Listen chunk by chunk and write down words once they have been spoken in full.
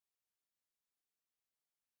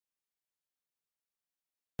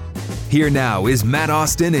Here now is Matt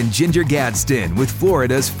Austin and Ginger Gadsden with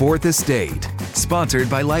Florida's Fourth Estate. Sponsored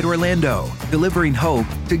by Light Orlando, delivering hope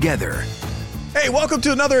together. Hey, welcome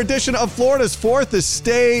to another edition of Florida's Fourth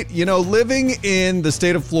Estate. You know, living in the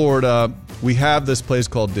state of Florida, we have this place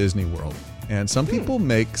called Disney World. And some people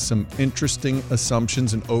make some interesting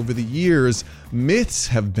assumptions, and over the years, myths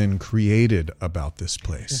have been created about this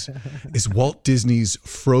place. Is Walt Disney's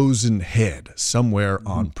frozen head somewhere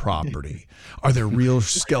on property? Are there real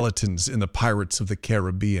skeletons in the Pirates of the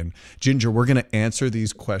Caribbean? Ginger, we're going to answer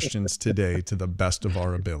these questions today to the best of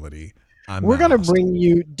our ability. We're going to bring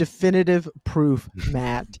you definitive proof,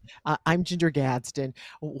 Matt. I'm Ginger Gadsden.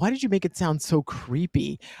 Why did you make it sound so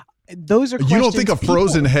creepy? Those are questions. You don't think a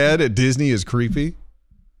frozen head at Disney is creepy?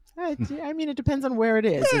 I mean, it depends on where it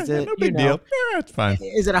is. Is it no big deal? Yeah, it's fine.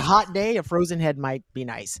 Is it a hot day? A frozen head might be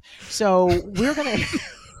nice. So we're gonna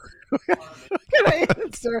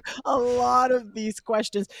answer a lot of these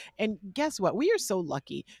questions. And guess what? We are so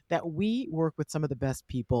lucky that we work with some of the best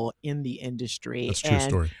people in the industry. That's a true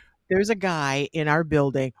story. There's a guy in our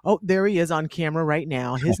building. Oh, there he is on camera right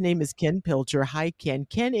now. His name is Ken Pilcher. Hi, Ken.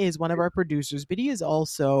 Ken is one of our producers, but he is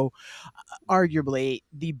also arguably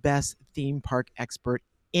the best theme park expert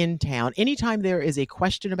in town. Anytime there is a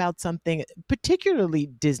question about something, particularly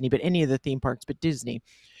Disney, but any of the theme parks, but Disney,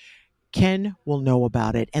 Ken will know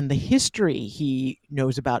about it. And the history he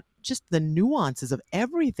knows about, just the nuances of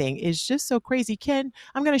everything is just so crazy. Ken,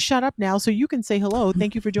 I'm going to shut up now so you can say hello.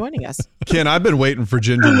 Thank you for joining us. Ken, I've been waiting for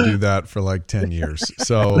Ginger to do that for like 10 years.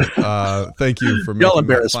 So thank you for making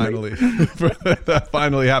that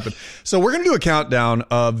finally happen. So we're going to do a countdown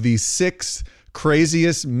of the 6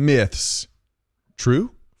 craziest myths.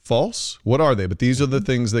 True? False? What are they? But these are the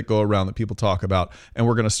things that go around that people talk about. And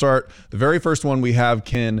we're going to start. The very first one we have,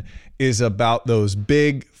 Ken, is about those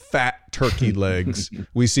big, fat turkey legs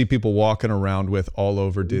we see people walking around with all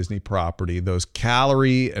over Disney property. Those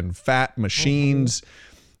calorie and fat machines.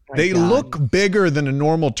 They look bigger than a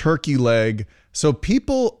normal turkey leg. So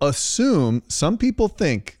people assume, some people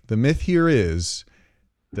think, the myth here is,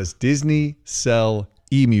 does Disney sell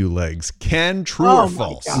emu legs? Ken, true or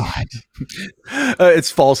false?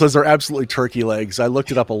 It's false. Those are absolutely turkey legs. I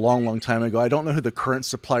looked it up a long, long time ago. I don't know who the current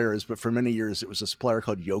supplier is, but for many years it was a supplier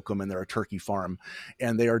called Yoakum, and they're a turkey farm,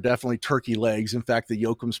 and they are definitely turkey legs. In fact, the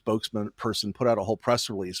Yoakum spokesperson put out a whole press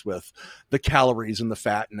release with the calories and the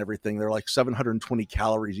fat and everything. They're like 720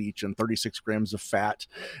 calories each and 36 grams of fat.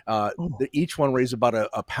 Each one weighs about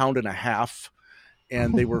a pound and a half.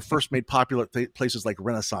 And they were first made popular at places like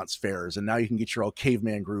Renaissance fairs. And now you can get your old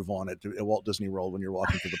caveman groove on at Walt Disney World when you're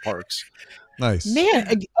walking through the parks. Nice.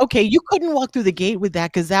 Man, okay, you couldn't walk through the gate with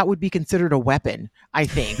that because that would be considered a weapon, I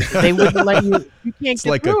think. They wouldn't let you. You can't it's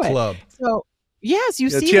get like through a club. It. So, yes, you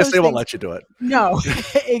see TSA won't let you do it. No,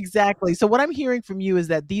 exactly. So what I'm hearing from you is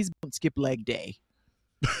that these don't skip leg day.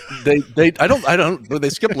 They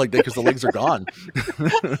skip leg day because the legs are gone.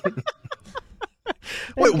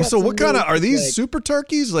 Wait, so what kind of are these super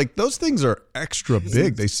turkeys? Like those things are extra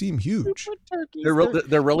big. They seem huge.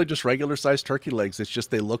 They're really just regular sized turkey legs. It's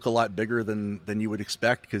just they look a lot bigger than you would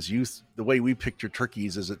expect because the way we picture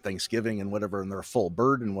turkeys is at Thanksgiving and whatever, and they're a full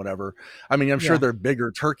bird and whatever. I mean, I'm sure they're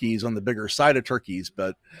bigger turkeys on the bigger side of turkeys,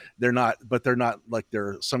 but they're not like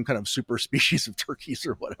they're some kind of super species of turkeys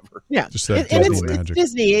or whatever. Yeah, just that it's magic.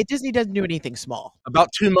 Disney. Disney doesn't do anything small.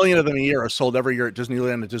 About 2 million of them a year are sold every year at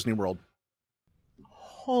Disneyland and Disney World.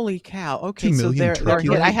 Holy cow. Okay, so they're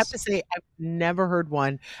hit. I have to say, I've never heard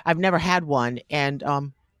one. I've never had one. And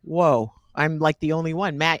whoa, I'm like the only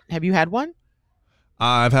one. Matt, have you had one?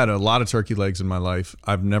 I've had a lot of turkey legs in my life.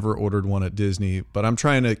 I've never ordered one at Disney, but I'm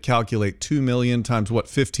trying to calculate 2 million times what,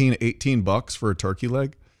 $15-$18 for a turkey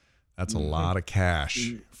leg? That's a lot of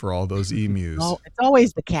cash for all those emus. Oh, it's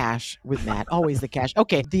always the cash with Matt. Always the cash.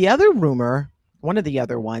 Okay, the other rumor, one of the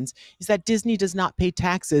other ones, is that Disney does not pay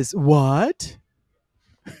taxes. What?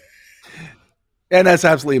 And that's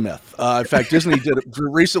absolutely a myth. In fact, Disney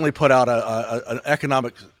recently put out an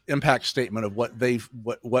economic impact statement of what they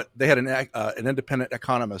had an independent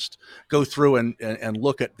economist go through and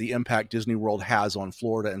look at the impact Disney World has on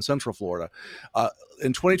Florida and Central Florida.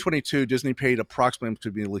 In 2022, Disney paid approximately,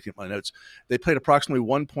 to be looking at my notes, they paid approximately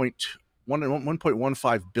 $1.15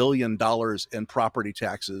 billion in property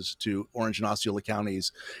taxes to Orange and Osceola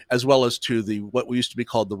counties, as well as to what we used to be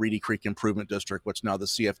called the Reedy Creek Improvement District, what's now the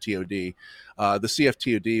CFTOD. The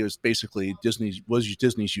CFTOD is basically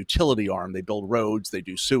Disney's utility arm. They build roads, they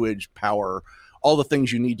do sewage, power, all the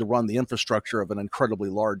things you need to run the infrastructure of an incredibly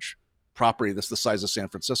large property that's the size of San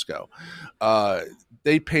Francisco.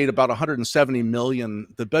 They paid about $170 million.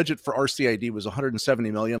 The budget for RCID was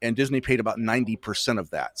 $170 million, and Disney paid about 90% of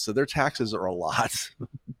that. So their taxes are a lot.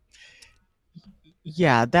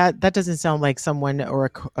 Yeah, that doesn't sound like someone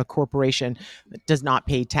or a corporation that does not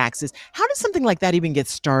pay taxes. How does something like that even get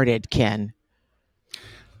started, Ken?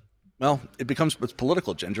 Well, it's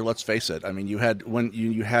political, Ginger. Let's face it. I mean, you had when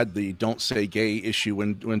you had the "Don't Say Gay" issue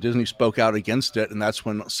when Disney spoke out against it, and that's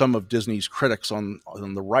when some of Disney's critics on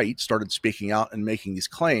the right started speaking out and making these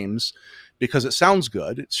claims because it sounds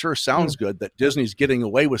good. It sure sounds good that Disney's getting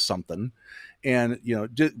away with something, and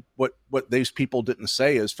what these people didn't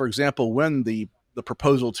say is, for example, when the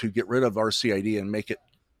proposal to get rid of RCID and make it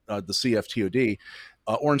the CFTOD.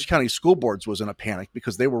 Orange County School Boards was in a panic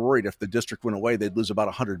because they were worried if the district went away, they'd lose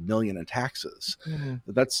about $100 million in taxes.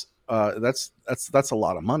 Mm-hmm. That's a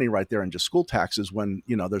lot of money right there in just school taxes when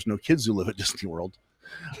there's no kids who live at Disney World.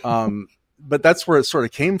 But that's where it sort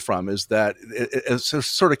of came from. Is that it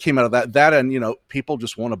sort of came out of that, and people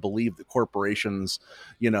just want to believe that corporations,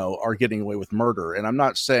 are getting away with murder. And I'm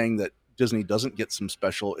not saying that Disney doesn't get some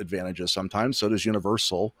special advantages sometimes. So does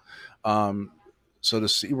Universal. So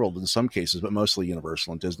does SeaWorld in some cases, but mostly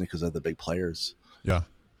Universal and Disney because they're the big players. Yeah.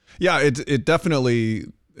 Yeah, it definitely,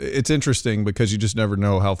 it's interesting because you just never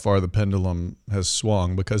know how far the pendulum has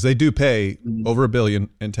swung because they do pay over $1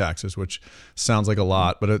 billion in taxes, which sounds like a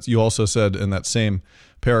lot. But you also said in that same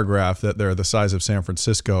paragraph that they're the size of San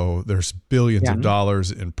Francisco. There's billions of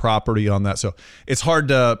dollars in property on that. So it's hard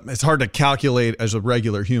to calculate as a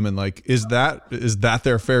regular human. Like, is that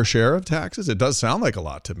their fair share of taxes? It does sound like a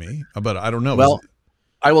lot to me, but I don't know. Well,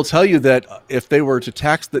 I will tell you that if they were to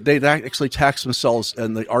tax that, they'd actually tax themselves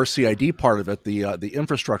and the RCID part of it, the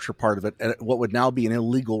infrastructure part of it, at what would now be an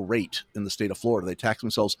illegal rate in the state of Florida. They tax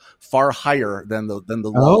themselves far higher than the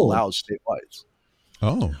law allows statewide.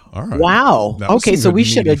 Oh, all right. Wow. Okay, so we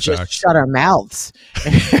should have just shut our mouths.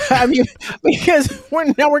 I mean, because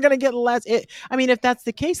now we're going to get less. If that's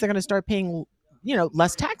the case, they're going to start paying,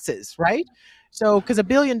 less taxes, right? So, because $1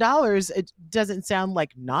 billion, it doesn't sound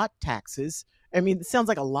like not taxes. I mean, it sounds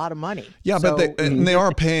like a lot of money. Yeah, so, but they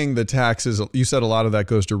are paying the taxes. You said a lot of that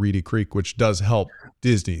goes to Reedy Creek, which does help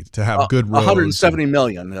Disney to have good roads. $170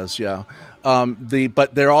 million is, yeah.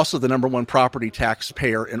 But they're also the number one property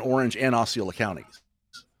taxpayer in Orange and Osceola counties.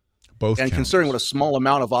 Both and counties. Considering what a small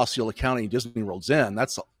amount of Osceola County Disney World's in,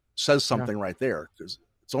 that says something right there because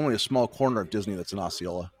it's only a small corner of Disney that's in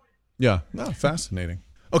Osceola. Yeah, no, fascinating.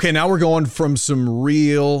 Okay, now we're going from some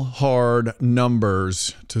real hard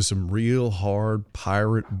numbers to some real hard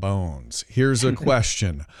pirate bones. Here's a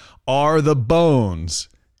question. Are the bones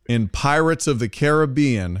in Pirates of the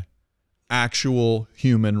Caribbean actual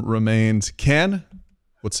human remains? Ken,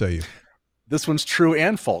 what say you? This one's true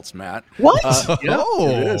and false, Matt. What?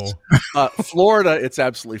 It is. Florida, it's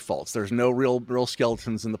absolutely false. There's no real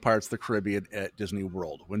skeletons in the Pirates of the Caribbean at Disney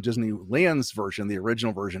World. When Disneyland's version, the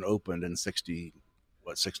original version, opened in 67,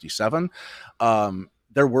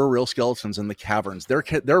 there were real skeletons in the caverns.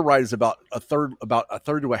 Their ride is about a third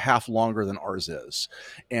to a half longer than ours is,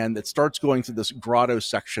 and it starts going through this grotto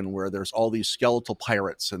section where there's all these skeletal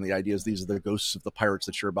pirates, and the idea is these are the ghosts of the pirates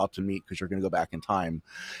that you're about to meet because you're going to go back in time.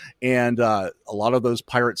 And a lot of those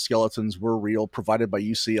pirate skeletons were real, provided by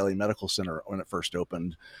UCLA Medical Center when it first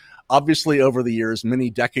opened. Obviously, over the years, many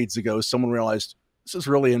decades ago, someone realized this is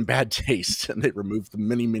really in bad taste, and they removed them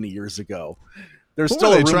many years ago. There's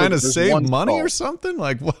still are they trying to save money or something?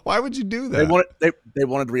 Like, why would you do that? They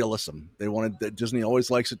wanted realism. They wanted that. Disney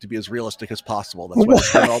always likes it to be as realistic as possible.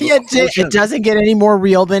 That's why it doesn't get any more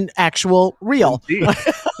real than actual real.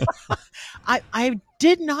 I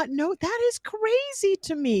did not know. That is crazy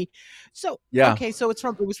to me. So okay, so it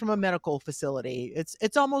was from a medical facility.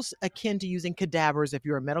 It's almost akin to using cadavers if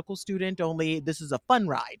you're a medical student. Only this is a fun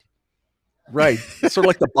ride. Right. It's sort of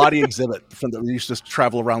like the body exhibit from that we used to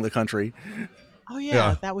travel around the country. Oh,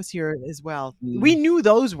 yeah, that was here as well. We knew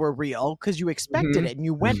those were real because you expected it and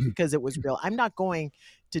you went because it was real. I'm not going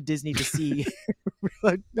to Disney to see.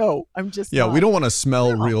 No, I'm just. Yeah, we don't want to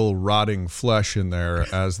smell real rotting flesh in there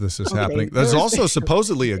as this is happening. There's also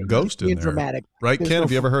suppostly a ghost in there. Dramatic. Right, Ken?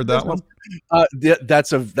 Have you ever heard that one?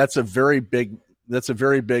 That's a very big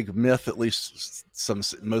myth. At least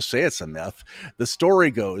most say it's a myth. The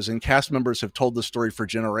story goes, and cast members have told the story for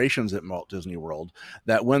generations at Walt Disney World,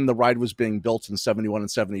 that when the ride was being built in 71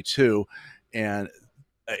 and 72, and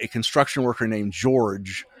a construction worker named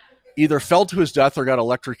George either fell to his death or got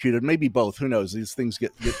electrocuted, maybe both. Who knows? These things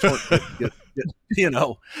get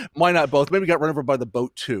why not both? Maybe got run over by the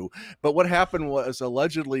boat too. But what happened was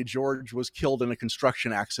allegedly George was killed in a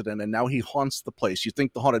construction accident, and now he haunts the place. You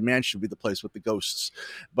think the Haunted Mansion would be the place with the ghosts,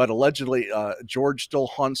 but allegedly George still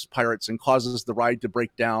haunts pirates and causes the ride to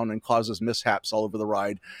break down and causes mishaps all over the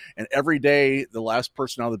ride. And every day, the last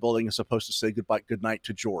person out of the building is supposed to say good night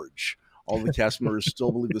to George. All the cast members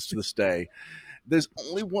still believe this to this day. There's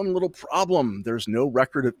only one little problem. There's no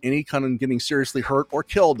record of any kind of getting seriously hurt or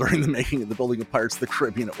killed during the making of the building of Pirates of the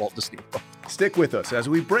Caribbean at Walt Disney World. Stick with us as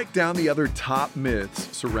we break down the other top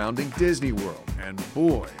myths surrounding Disney World. And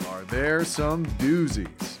boy, are there some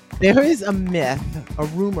doozies. There is a myth, a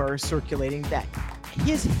rumor circulating that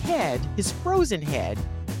his frozen head,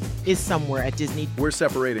 is somewhere at Disney. We're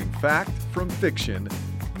separating fact from fiction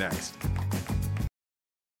next.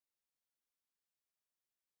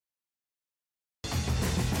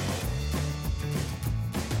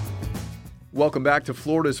 Welcome back to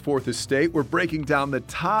Florida's Fourth Estate. We're breaking down the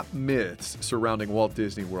top myths surrounding Walt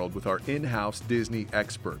Disney World with our in-house Disney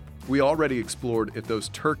expert. We already explored if those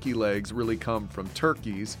turkey legs really come from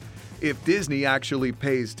turkeys, if Disney actually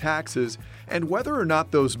pays taxes, and whether or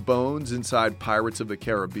not those bones inside Pirates of the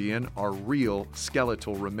Caribbean are real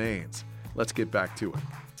skeletal remains. Let's get back to it.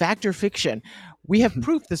 Fact or fiction? We have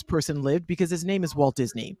proof this person lived because his name is Walt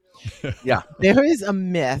Disney. Yeah. There is a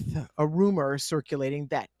myth, a rumor circulating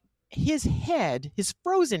that his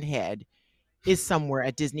frozen head, is somewhere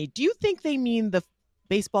at Disney. Do you think they mean the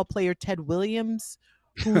baseball player Ted Williams,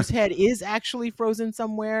 whose head is actually frozen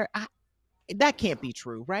somewhere? That can't be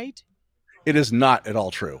true, right? It is not at all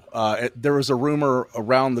true. There was a rumor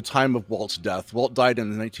around the time of Walt's death. Walt died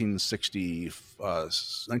in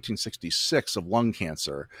 1966 of lung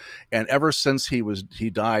cancer. And ever since he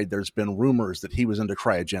died, there's been rumors that he was into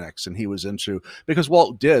cryogenics and because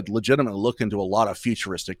Walt did legitimately look into a lot of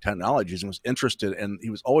futuristic technologies and was interested, and he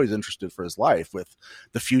was always interested for his life with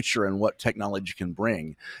the future and what technology can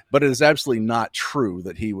bring. But it is absolutely not true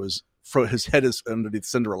that his head is underneath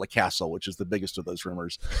Cinderella Castle, which is the biggest of those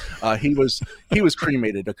rumors. He was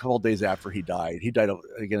cremated a couple of days after he died. He died of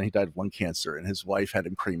lung cancer, and his wife had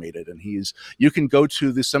him cremated. And you can go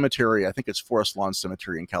to the cemetery. I think it's Forest Lawn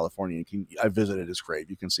Cemetery in California. I visited his grave.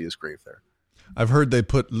 You can see his grave there. I've heard they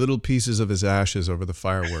put little pieces of his ashes over the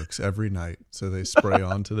fireworks every night, so they spray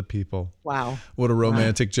onto the people. Wow. What a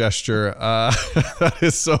romantic gesture. That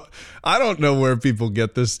is so, I don't know where people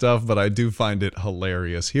get this stuff, but I do find it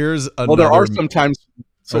hilarious. Here's another. Well, there are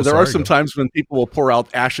some times when people will pour out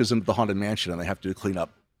ashes into the Haunted Mansion and they have to clean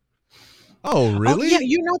up. Oh, really? Oh, yeah,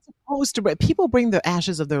 you're not supposed to. People bring the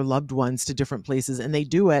ashes of their loved ones to different places, and they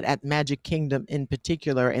do it at Magic Kingdom in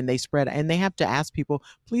particular, and they spread, and they have to ask people,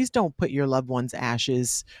 please don't put your loved one's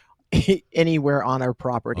ashes anywhere on our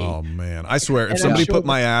property. Oh, man. I swear, if somebody put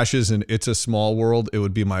my ashes in It's a Small World, it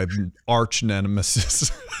would be my arch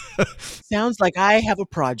nemesis. Sounds like I have a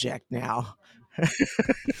project now.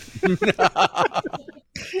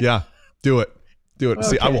 Yeah, do it. Do it. Okay.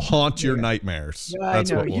 See, I will haunt your nightmares. Yeah,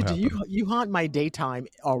 That's I know. what will happen. You haunt my daytime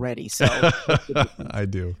already. So I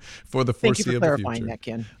do. For the thank you for foreseeable clarifying future. that,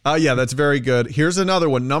 Ken. Yeah, that's very good. Here's another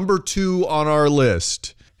one. Number 2 on our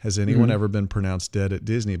list. Has anyone ever been pronounced dead at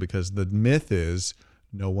Disney? Because the myth is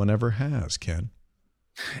no one ever has, Ken.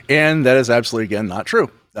 And that is absolutely, again, not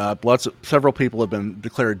true. Several people have been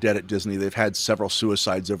declared dead at Disney. They've had several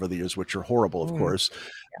suicides over the years, which are horrible, of course.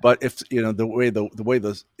 But if the way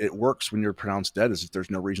it works when you're pronounced dead is if there's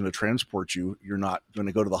no reason to transport you, you're not going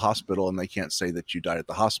to go to the hospital, and they can't say that you died at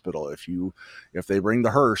the hospital. If they bring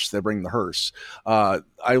the hearse, they bring the hearse. I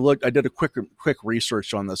did a quick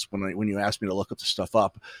research on this when you asked me to look up the stuff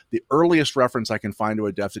up. The earliest reference I can find to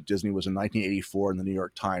a death at Disney was in 1984 in the New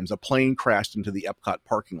York Times. A plane crashed into the Epcot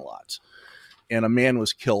parking lot, and a man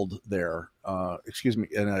was killed there. And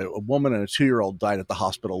a woman and a 2-year-old died at the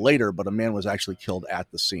hospital later, but a man was actually killed at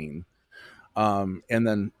the scene. And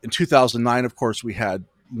then in 2009, of course, we had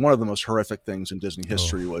one of the most horrific things in Disney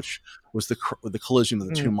history, which was the collision of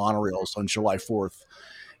the 2 monorails on July 4th.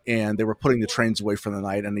 And they were putting the trains away for the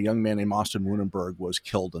night, and a young man named Austin Wunenberg was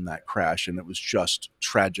killed in that crash, and it was just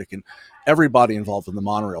tragic. And everybody involved in the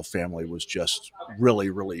monorail family was just really,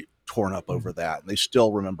 really torn up over that. They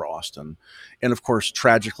still remember Austin. And of course,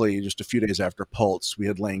 tragically, just a few days after Pulse, we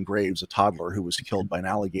had Lane Graves, a toddler who was killed by an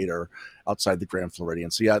alligator outside the Grand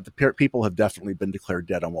Floridian. So yeah, the people have definitely been declared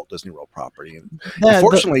dead on Walt Disney World property. And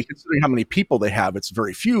unfortunately, considering how many people they have, it's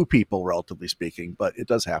very few people, relatively speaking, but it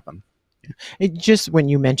does happen. It just, when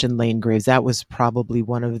you mentioned Lane Graves, that was probably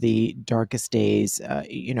one of the darkest days,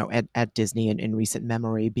 at Disney in recent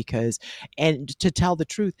memory, because, and to tell the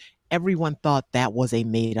truth, everyone thought that was a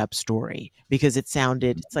made up story because it's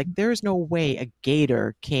like, there's no way a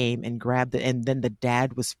gator came and grabbed it. And then the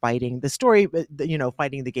dad was fighting the story,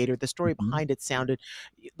 fighting the gator. The story behind it sounded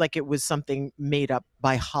like it was something made up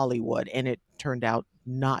by Hollywood, and it turned out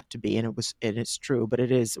not to be. And it's true, but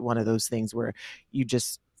it is one of those things where you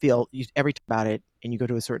just feel every time about it, and you go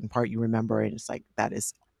to a certain part, you remember it, and it's like, that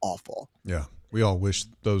is awful. Yeah. We all wish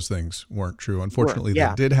those things weren't true. Unfortunately,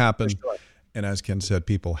 that did happen. Sure. And as Ken said,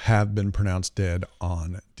 people have been pronounced dead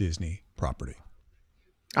on Disney property.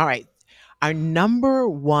 All right. Our number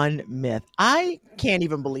one myth. I can't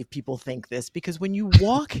even believe people think this, because when you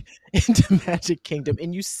walk into Magic Kingdom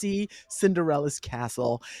and you see Cinderella's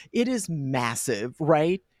castle, it is massive,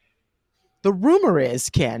 right? The rumor is,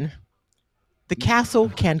 Ken, the castle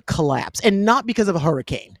can collapse, and not because of a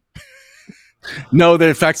hurricane. No,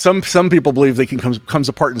 in fact, some people believe they can comes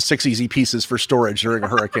apart in 6 easy pieces for storage during a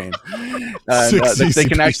hurricane. They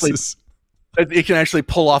can actually. It can actually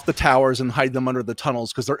pull off the towers and hide them under the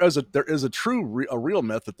tunnels, because there is a real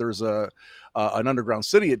myth that there's an underground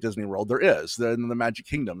city at Disney World. There is. In the Magic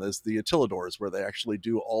Kingdom, there's the Utilidors, where they actually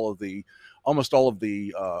do almost all of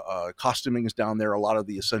the costumings down there. A lot of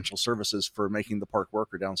the essential services for making the park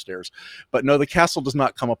work are downstairs. But no, the castle does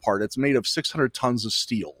not come apart. It's made of 600 tons of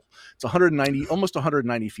steel. It's almost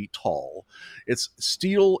 190 feet tall. It's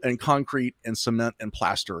steel and concrete and cement and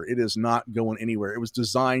plaster. It is not going anywhere. It was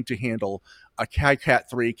designed to handle a Cat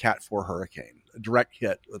 3, Cat 4 hurricane, a direct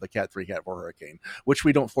hit with a Cat 3, Cat 4 hurricane, which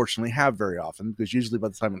we don't fortunately have very often, because usually by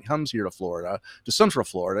the time it comes here to Central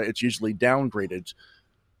Florida, it's usually downgraded,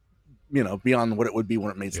 beyond what it would be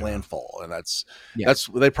when it makes landfall. And that's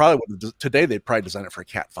they probably would today. They'd probably design it for a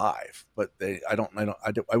Cat 5, but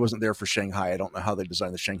I wasn't there for Shanghai. I don't know how they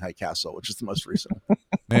designed the Shanghai castle, which is the most recent.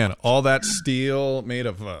 Man, all that steel made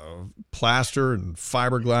of plaster and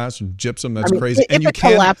fiberglass and gypsum. That's crazy. If it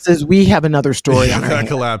collapses, we have another story on it. If that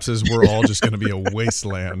collapses, we're all just going to be a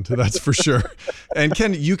wasteland. That's for sure. And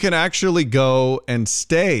Ken, you can actually go and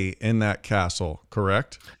stay in that castle,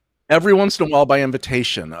 correct? Every once in a while by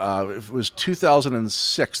invitation. It was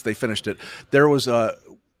 2006 they finished it. There was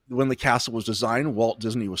when the castle was designed, Walt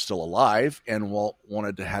Disney was still alive, and Walt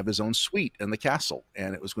wanted to have his own suite in the castle,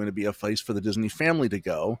 and it was going to be a place for the Disney family to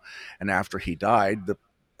go. And after he died,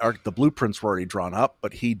 the blueprints were already drawn up,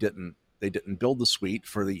 but they didn't build the suite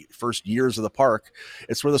for the first years of the park.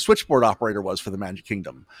 It's where the switchboard operator was for the Magic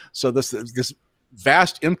Kingdom. So this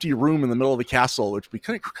vast empty room in the middle of the castle, which would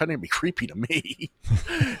kind of be creepy to me.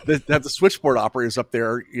 That have the switchboard operators up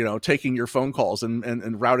there, taking your phone calls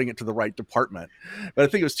and routing it to the right department. But I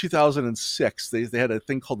think it was 2006. They had a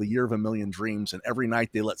thing called the Year of a Million Dreams, and every night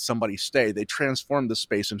they let somebody stay. They transformed the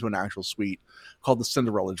space into an actual suite called the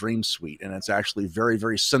Cinderella Dream Suite, and it's actually very,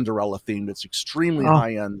 very Cinderella themed. It's extremely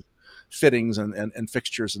high end fittings and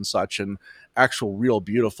fixtures and such, and actual real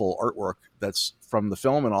beautiful artwork that's from the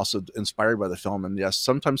film and also inspired by the film. And yes,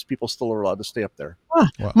 sometimes people still are allowed to stay up there.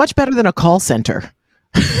 Wow. Much better than a call center.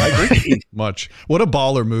 I agree. Much. What a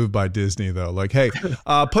baller move by Disney, though. Like, hey,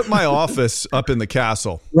 put my office up in the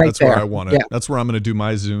castle. Right That's there. where I want it. Yeah. That's where I'm going to do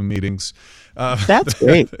my Zoom meetings. That's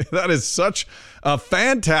great. That is such a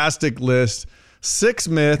fantastic list. 6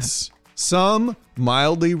 myths, some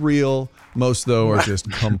mildly real, most, though, are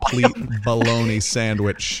just complete baloney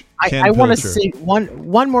sandwich. I want to say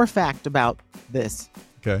one more fact about this.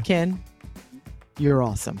 Okay. Ken, you're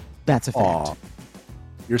awesome. That's a fact. Aww.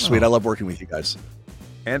 You're sweet. I love working with you guys.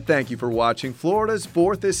 And thank you for watching Florida's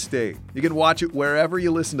Fourth Estate. You can watch it wherever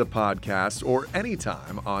you listen to podcasts or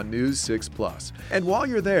anytime on News 6 Plus. And while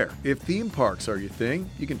you're there, if theme parks are your thing,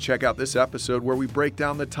 you can check out this episode where we break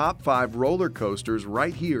down the top 5 roller coasters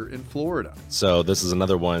right here in Florida. So this is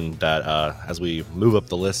another one that as we move up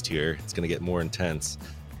the list here, it's going to get more intense.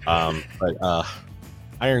 But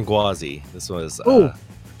Iron Gwazi, this was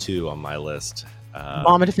 2 on my list.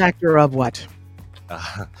 Vomit factor of what?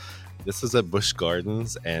 This is at Busch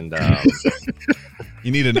Gardens, and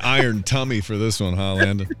you need an iron tummy for this one, huh,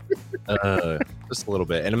 Landon? Just a little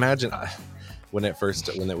bit. And imagine when it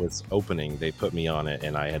was opening, they put me on it,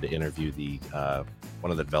 and I had to interview the one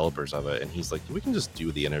of the developers of it, and he's like, "We can just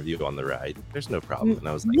do the interview on the ride. There's no problem." And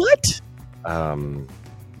I was like, "What?"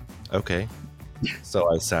 Okay.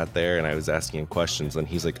 So I sat there and I was asking him questions, and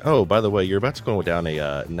he's like, "Oh, by the way, you're about to go down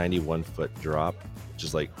a 91-foot drop, which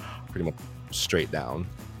is like pretty much straight down."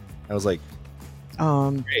 I was like,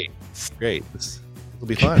 great. This will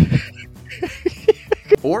be fun.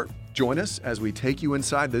 Or join us as we take you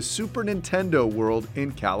inside the Super Nintendo world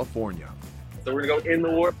in California. So we're going to go in the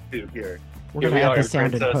warp tube here. We're going to have the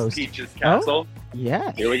sound in post. Peach's castle. Oh,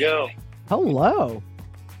 yeah. Here we go. Hello.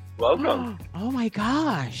 Welcome. Oh my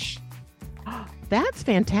gosh. That's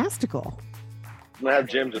fantastical. I'm going to have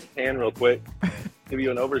Jim just pan real quick, give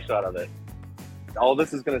you an overshot of it. All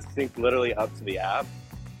this is going to sync literally up to the app,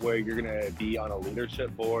 where you're going to be on a leadership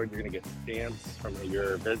board. You're going to get stamps from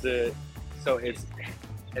your visit. So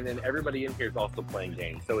and then everybody in here is also playing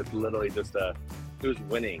games. So it's literally just who's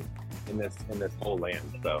winning in this whole land.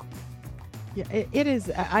 So Yeah, it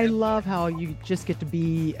is. I love how you just get to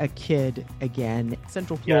be a kid again.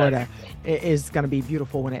 Central Florida is going to be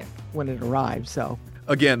beautiful when it arrives. So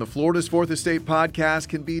again, the Florida's Fourth Estate podcast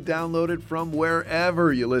can be downloaded from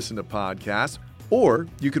wherever you listen to podcasts, or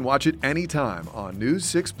you can watch it anytime on News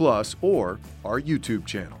 6 Plus or our YouTube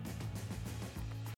channel.